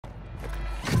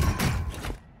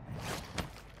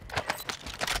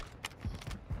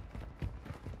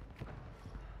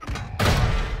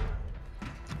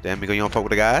Damn, Migo, you don't fuck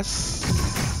with the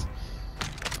guys?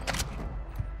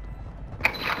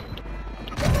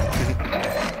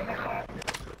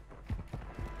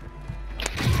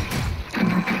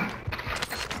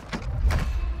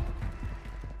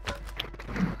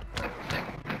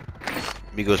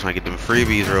 Migo's trying to get them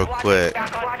freebies real quick.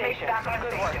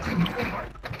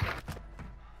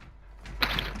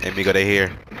 Hey, Migo, they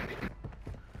here.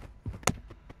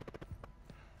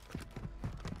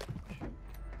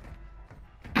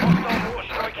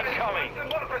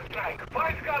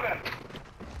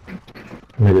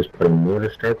 They just put a mortar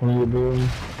strike on your building.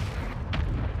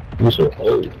 These are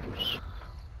holes.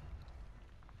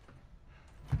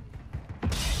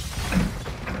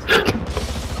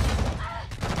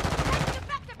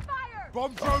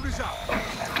 Bomb drone is up.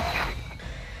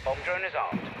 Bomb drone is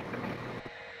armed.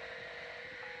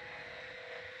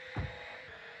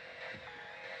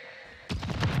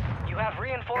 You have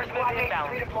reinforcements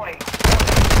inbound.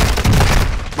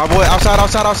 My boy,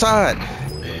 outside.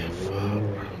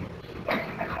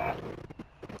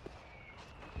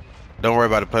 Don't worry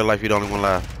about it. Play life. You the only one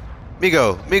live.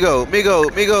 Migo.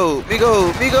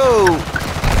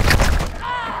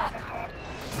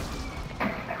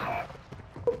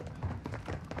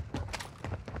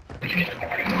 You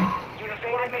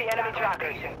evaded the enemy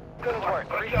trackers. Good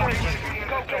work. Resurgence.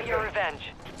 Go get your revenge.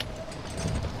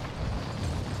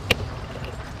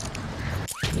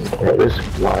 Oh, this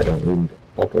fly don't even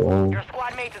up alone. Your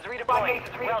squad mate is redeploying.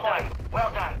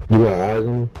 Well done. You got eyes on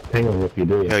them? Ping them if you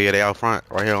do. Hell yeah, they out front.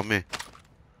 Right here on me.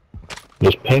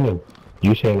 Just ping them.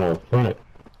 You saying out front.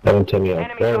 That don't tell me how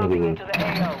Enemy far dropping it into the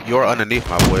AO. You're underneath,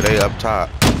 my boy. They up top.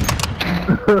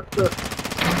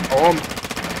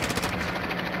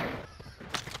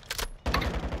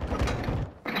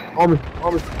 On me.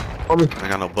 I ain't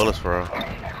got no bullets for her.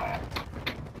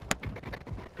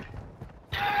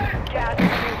 Gas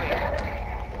is moving.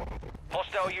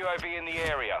 Hostile UAV in the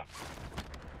area.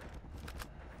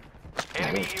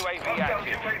 Enemy UAV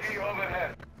active.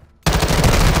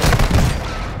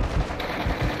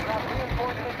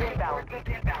 Reinforcements inbound.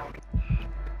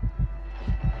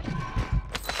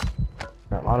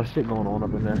 Got a lot of shit going on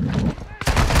up in there.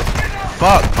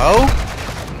 Fuck, Mo.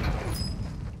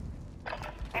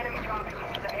 Enemy dropping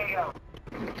into the AO.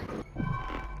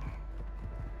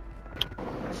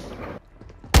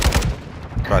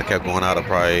 If I kept going out, I'd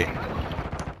probably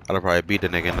beat the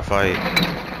nigga in the fight.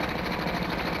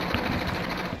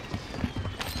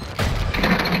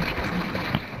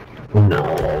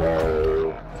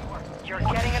 No. You're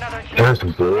getting another chance to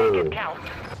make it count.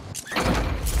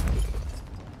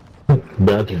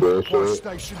 That's Watch bullshit.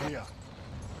 station here.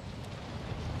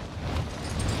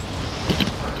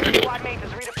 Squad mate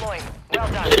is redeploying.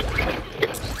 Well done.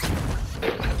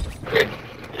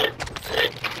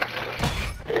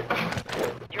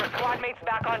 Your squad mate's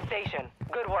back on station.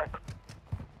 Good work.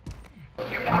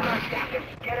 You're back on station.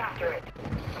 Get after it.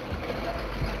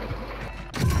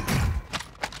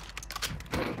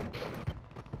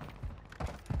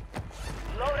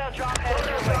 Loadout drop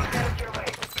headed your way.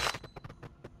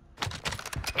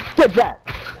 Get that!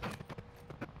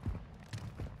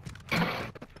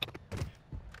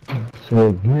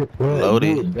 So get what?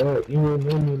 Loaded. You don't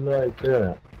know me like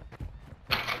that.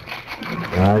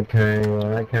 I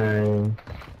came.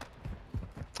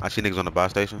 I see niggas on the buy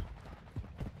station.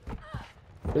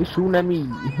 They shooting at me.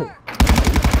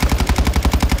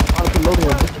 Honestly, loading a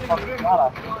bitch fucking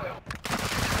shot.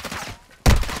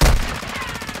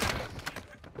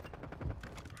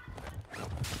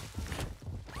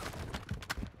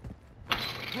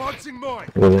 Planting mine.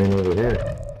 Well, they ain't over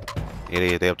here.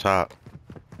 Yeah, they up top.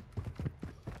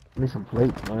 Need some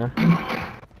plates, man.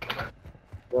 Yeah.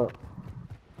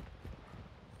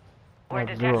 We're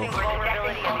That's detecting zero.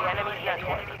 vulnerability in the enemy's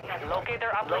network. Locate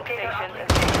their uplink stations and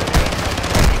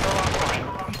go offline.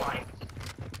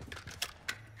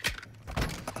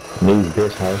 Need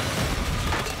this house.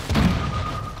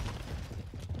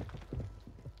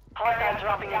 Hostiles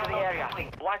dropping into the area.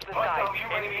 Watch the sky.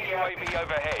 Enemy UAV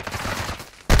overhead.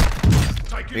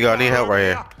 You got need help right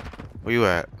here. Where you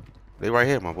at? They right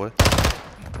here, my boy.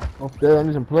 Okay, I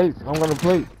need some plates. I don't got no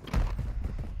plate.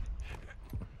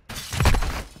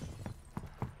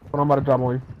 But I'm about to drop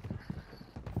on you.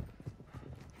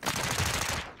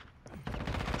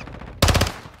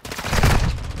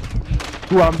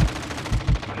 Two of them.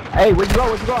 Hey, where'd you go? I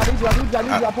need you.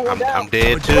 I pull one down. I'm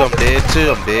dead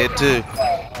too.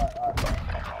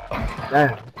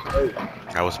 Damn.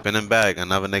 I was spinning back.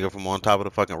 Another nigga from on top of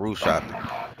the fucking roof shot me.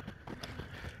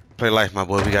 Play life, my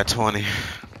boy. We got 20.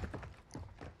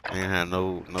 Ain't had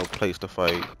no place to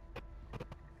fight.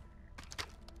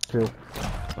 Chill.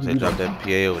 I say drop that PA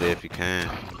over there if you can.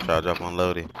 Try to drop on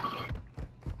Lodi.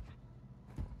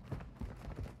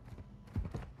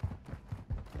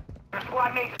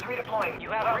 Squad mates is redeploying. You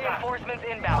have reinforcements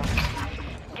inbound.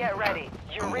 Get ready.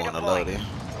 You're I'm going to redeploying.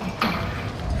 Lodi.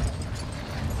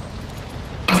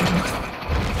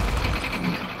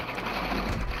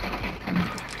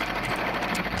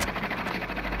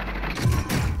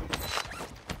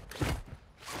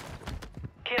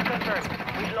 Kill confirmed.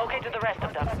 We've located the rest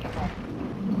of them.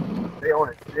 They on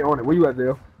it. They on it. Where you at,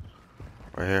 Dale?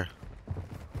 Right here.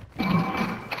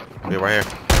 Yeah, right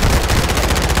here.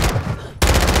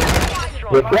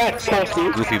 With that,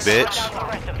 Sassy. Goofy bitch.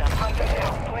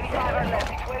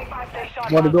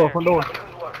 Want to go? Front door.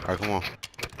 Alright, come on.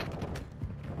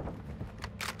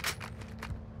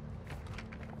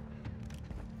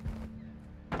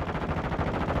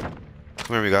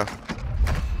 Come here we go.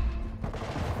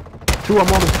 2, I'm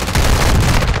on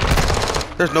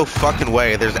it. There's no fucking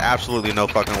way. There's absolutely no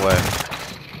fucking way.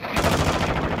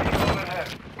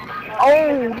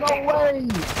 Oh, no way!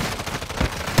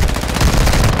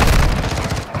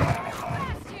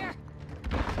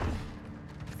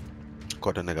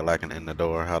 Caught the nigga lacking in the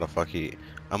door. How the fuck he?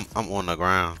 I'm on the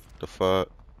ground. The fuck?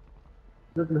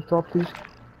 Look at the top, please.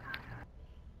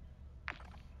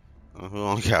 Who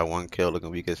only got 1 kill? Looking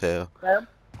weak as hell. Sam?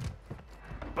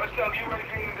 What's up? You ready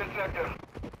for this sector?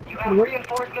 You have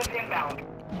reinforcements inbound.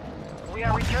 We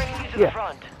are returning you to the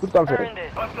front. Good talk, Earn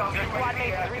this. Your squad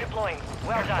mate is redeploying.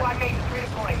 Well done. Squad mate is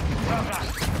redeploying. Well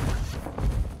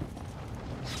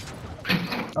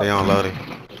done. They on Lodi.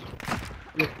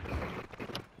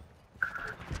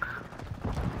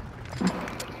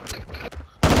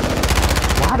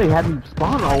 Why they have me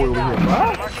spawn all the way over here,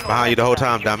 bro? Behind you the whole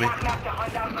time, dummy.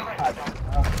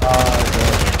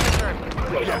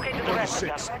 Located the rest of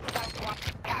them.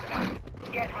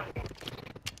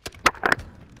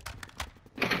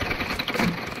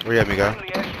 Where you at, me go?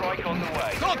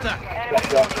 Contact! Enemy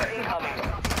soldier incoming.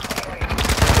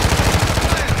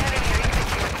 Enemy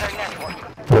secured their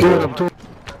network.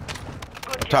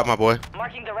 Good Top, my boy.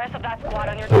 Marking the rest of that squad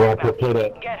on your Yeah, map. play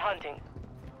that. Get hunting.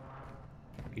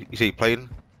 You see you playing?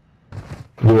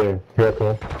 Yeah, here I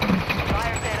come.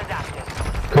 Fire state adapted.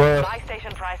 Come. Buy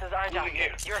station prices are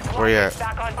adjusted. Your squad Where you is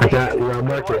at? back on I got station. you. I'm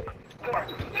marking.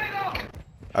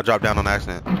 I dropped down on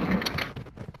accident.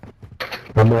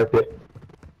 I'm marking.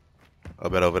 I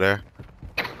bet over there.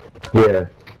 Yeah.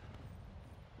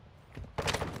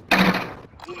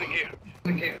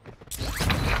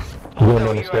 Going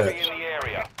on the steps.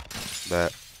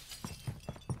 That.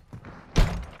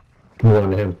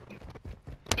 Going to him.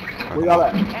 Where y'all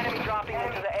at? Enemy dropping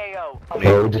into the AO.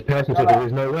 Oh, we just passed each other.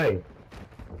 There's no way.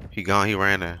 He gone. He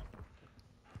ran there.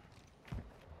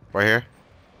 Right here.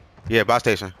 Yeah, buy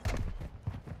station.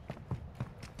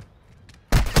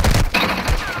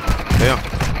 Damn.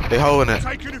 They holding it.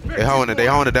 Taking effective They holding it. They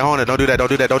holding it. They holding it. Don't do that. Don't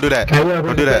do that. Don't do that. Hey, yeah,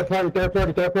 Don't do that. Third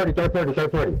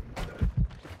party.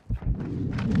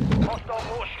 Hostile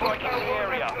more strike in the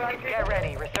area. Get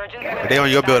ready. Resurgence. They on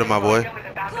your building, my boy.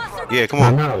 Yeah, come I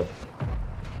on. know.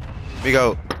 We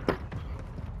go.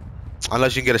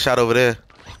 Unless you can get a shot over there.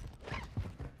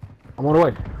 I'm on the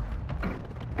way.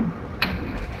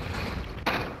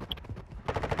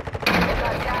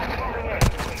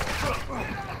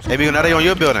 Hey, Migo, now they on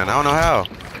your building. I don't know how.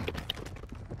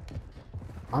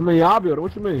 I'm in y'all building.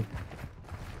 What you mean?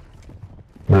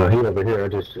 No, he over here. I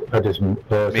just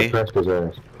suppressed his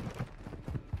ass.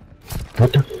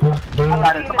 What the fuck, bro?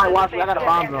 Somebody watch me. I got a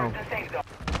bomb zone.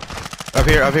 Up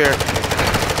here, up here.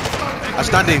 I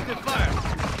stunned him.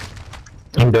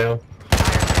 I'm down.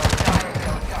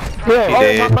 Yeah, He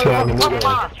dead. I'm trying to move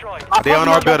on. Destroyed. They on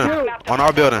our building. Mapped On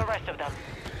our building. the rest of them.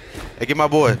 Hey, get my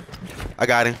boy. I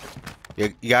got him.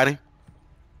 You got him?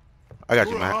 I got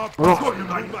you, man.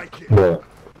 Yeah.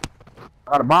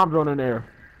 I got a bomb zone in there.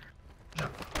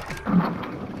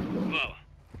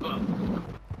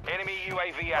 Enemy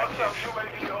UAV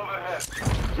active.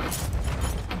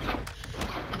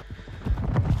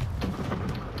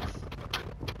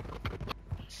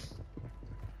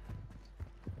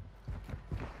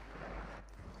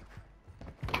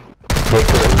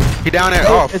 He down there.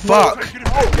 Oh, fuck.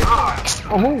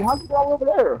 Oh, who? How'd you get all over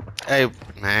there? Hey,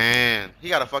 man. He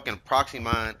got a fucking proxy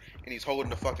mine, and he's holding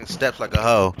the fucking steps like a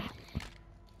hoe.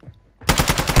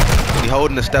 He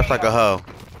holding the steps like a hoe.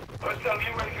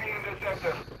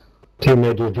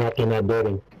 Teammate just dropped in that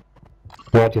building.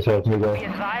 Watch yourself, Be Migo.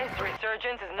 advised,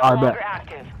 resurgence is no I longer bet.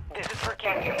 active. This is for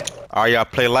keeps. Alright, y'all,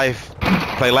 play life.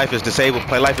 Play life is disabled.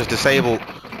 Play life is disabled.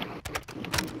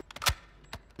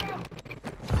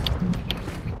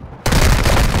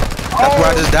 That's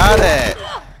where I just died at.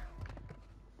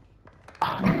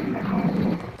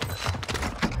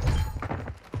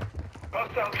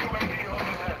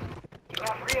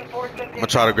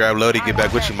 gonna try to grab Lodi, get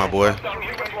back with you, my boy.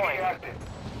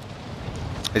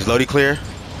 Is Lodi clear?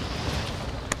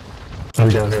 I'm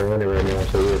down here running right now,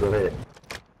 so yeah, go ahead.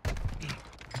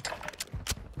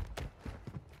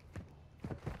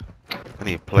 I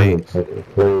need plates.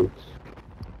 Plates.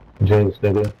 Jinx,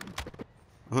 nigga.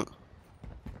 Huh.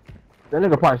 That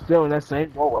nigga probably still in that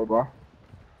same doorway, bro.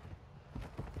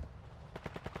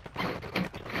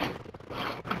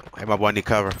 Hey, my boy, I need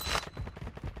cover.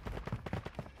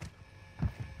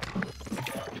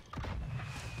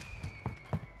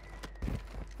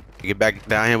 Get back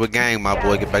down here with gang, my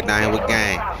boy. Get back down here with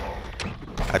gang.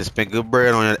 I just spent good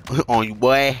bread on you,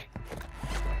 boy.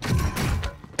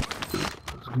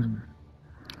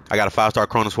 I got a 5-star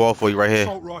Cronus wall for you right here.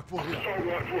 Head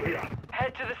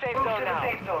to the safe zone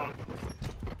now.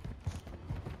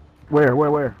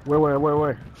 Where?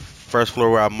 First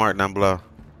floor where I marked down below.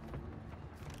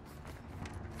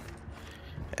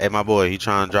 Hey, my boy, he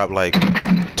trying to drop like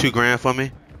 $2 grand for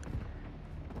me?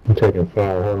 I'm taking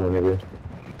fire. Hold on, nigga.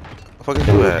 What the fuck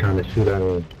is you at? Trying to shoot at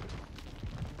me.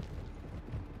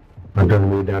 I'm gonna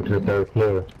move down to the 3rd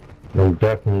floor. I'm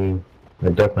definitely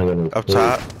gonna. Up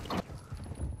top.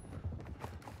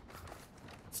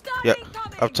 Yep,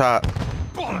 up top.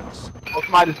 Oh,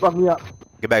 somebody just fucked me up.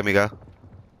 Get back, Migo.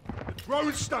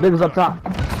 Niggas up top.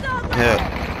 Yeah.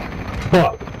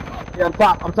 Fuck. Yeah, I'm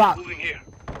top. Moving here.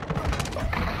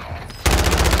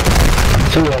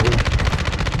 2 of them.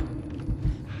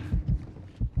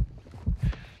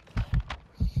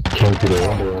 Came through the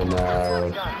window on my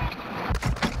ass.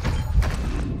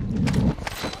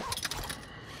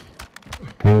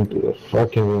 Came through the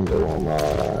fucking window on my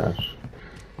ass.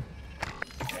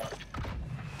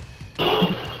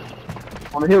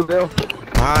 On the hill, Bill.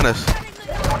 Behind us.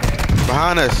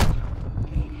 Behind us. I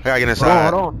gotta get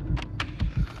inside. Hold on.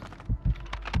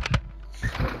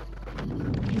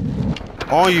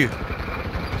 On you.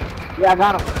 Yeah, I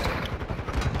got him.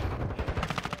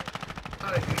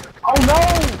 Oh no!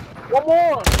 One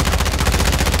more!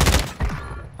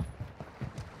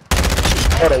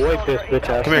 Gotta wake this bitch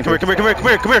ass. Come here.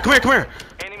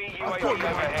 Enemy UAV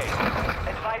overhead.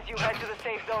 Advise you head to the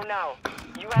safe zone now.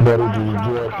 You have Better a do lot of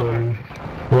drop cover. him.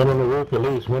 One on the roof at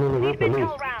least. One on the roof at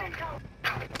least.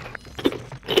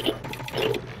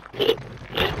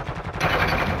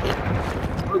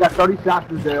 We got 30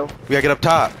 shots in jail. We gotta get up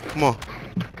top. Come on.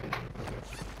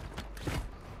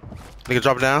 Nigga,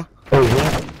 drop it down. Oh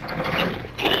yeah.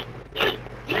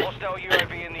 Hostile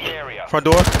UAV in the area. Front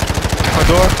door.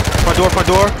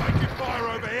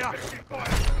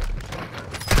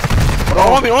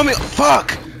 Oh, on me.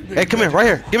 Fuck. Hey, come here, right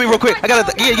here. Give me real quick. I got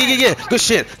it. Yeah. Good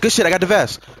shit. I got the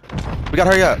vest. We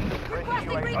gotta hurry up.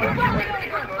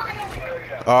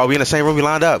 Oh, we in the same room. We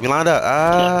lined up.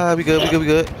 Ah, we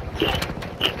good.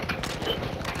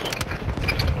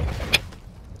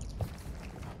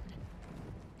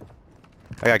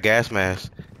 I got gas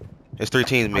mask. It's 3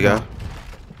 teams, Migo.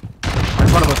 In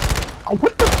front of us. Oh,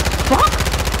 what the fuck?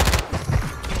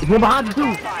 There's one behind you,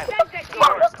 too.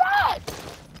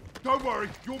 Don't worry,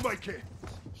 you'll make it.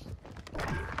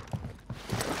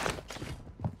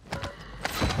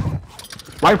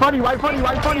 Right in front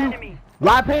of you.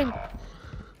 Live ping.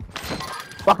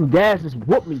 Fucking gas just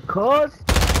whooped me, cuz.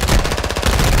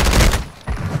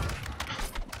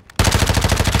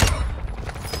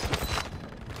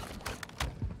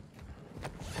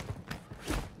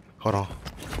 Hold on.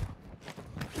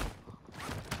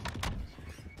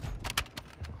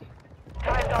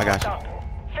 I got you.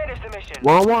 Finish the mission.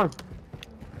 1-on-1.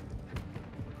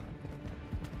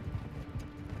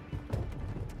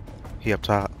 He up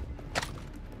top.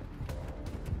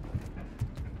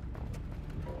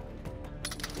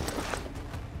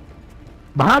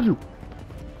 Behind you.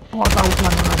 Oh, I thought it was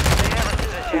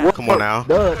behind you. Come on now.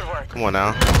 Dud. Come on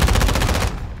now.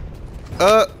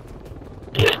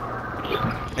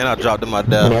 And I dropped him my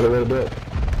death. Not a little bit.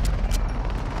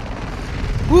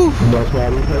 Woo. That's why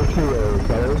we play trios,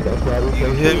 fellas. That's why we play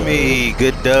You hear trios. me?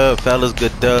 Good dub, fellas.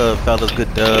 Good dub,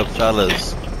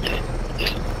 fellas.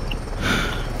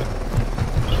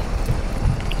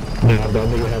 Now, if that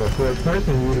nigga had a 4th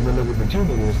person, you would have been looking for 2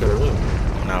 niggas instead of 1.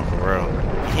 Nah, for real.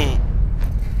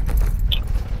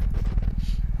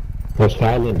 Was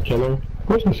Silent Killer?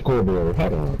 Where's the scoreboard?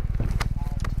 Hold on.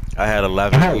 I had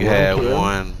 11. I had You one had kill.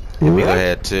 1. And Migo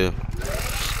had 2.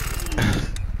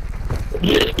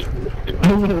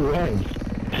 I'm gonna run.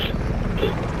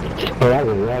 Oh, I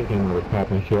was lagging with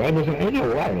popping shit. I ain't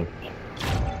no way.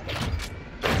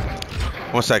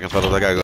 1 second, fellas. I gotta go.